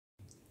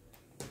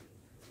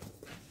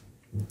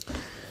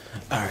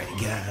Alright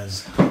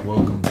guys,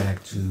 welcome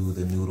back to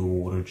the Noodle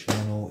Water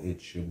channel.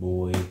 It's your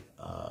boy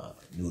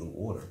Noodle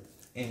Water,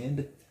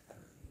 and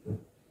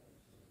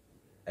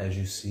as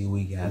you see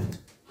we got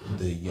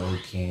the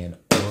Yocan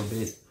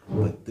Orbit,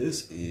 but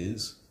this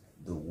is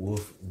the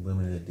Wulf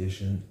limited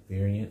edition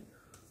variant.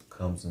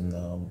 Comes in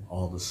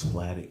all the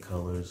splatted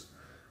colors.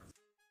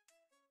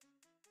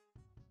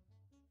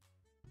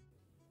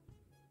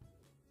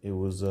 It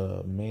was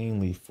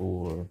mainly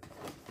for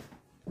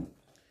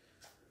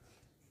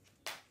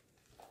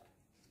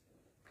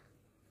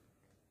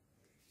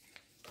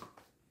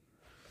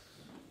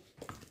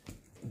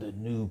the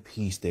new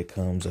piece that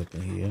comes up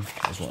in here.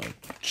 I just want to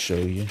show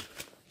you.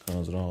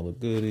 Comes with all the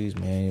goodies,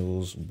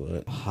 manuals,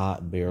 but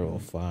hot barrel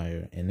of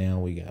fire. And now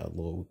we got a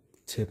little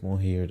tip on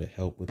here to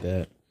help with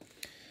that.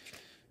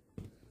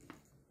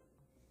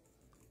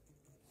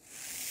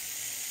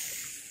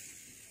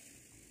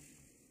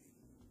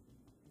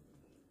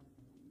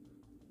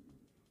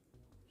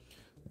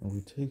 When we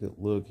take a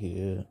look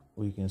here,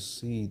 we can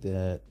see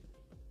that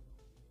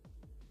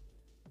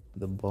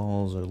the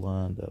balls are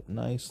lined up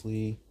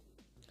nicely.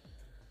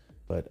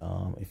 But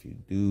if you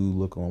do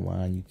look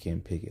online, you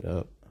can pick it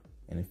up,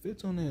 and it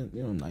fits on it,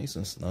 nice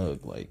and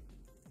snug. Like,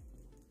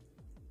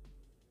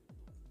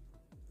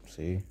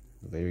 see,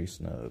 very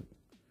snug.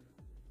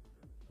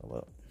 Hold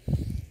up.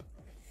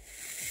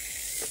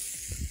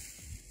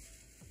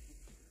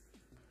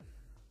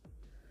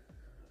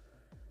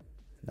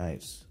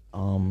 Nice.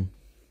 Won't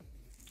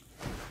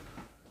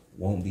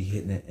be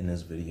hitting it in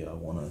this video. I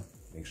want to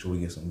make sure we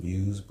get some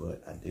views,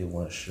 but I did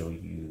want to show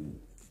you,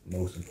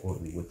 most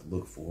importantly, what to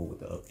look for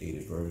with the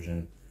updated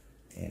version.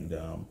 And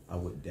I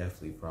would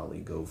definitely probably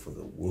go for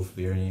the Wulf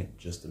variant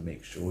just to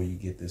make sure you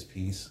get this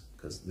piece,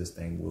 because this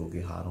thing will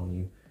get hot on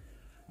you.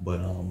 But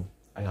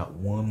I got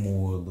one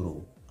more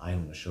little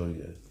item to show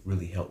you to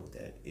really help with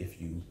that. If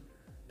you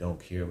don't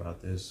care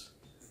about this,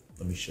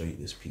 let me show you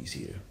this piece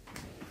here.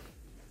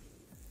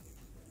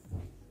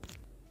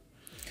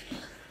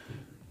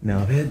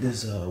 Now, I've had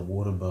this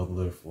water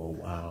bubbler for a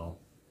while.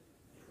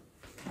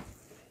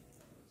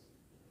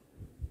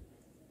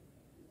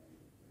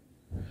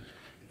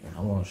 And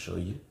I want to show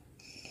you.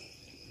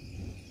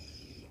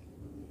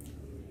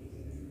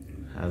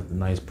 Has the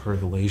nice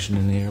percolation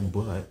in there,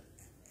 but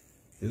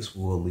this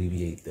will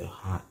alleviate the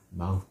hot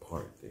mouth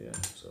part there.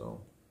 So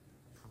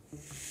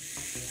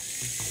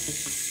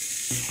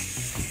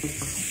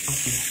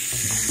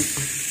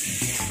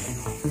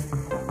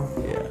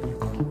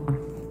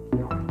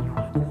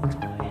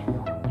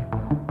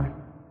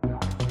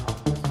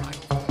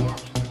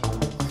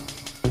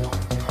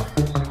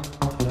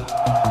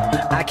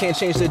I can't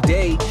change the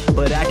day,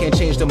 but I can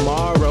change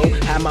tomorrow.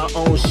 Have my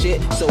own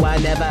shit, so I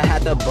never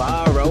had to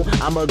borrow.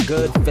 I'm a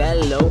good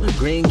fellow,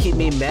 green keep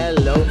me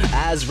mellow.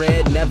 Eyes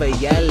red, never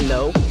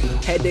yellow.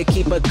 Head to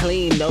keep a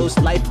clean nose.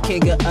 Life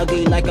can get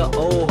ugly like an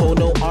old hoe.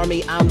 No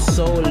army, I'm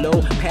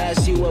solo.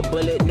 Pass you a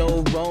bullet,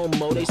 no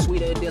Romo. They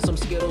sweeter than some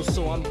Skittles,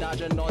 so I'm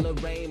dodging all the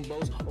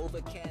rainbows.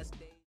 Overcast.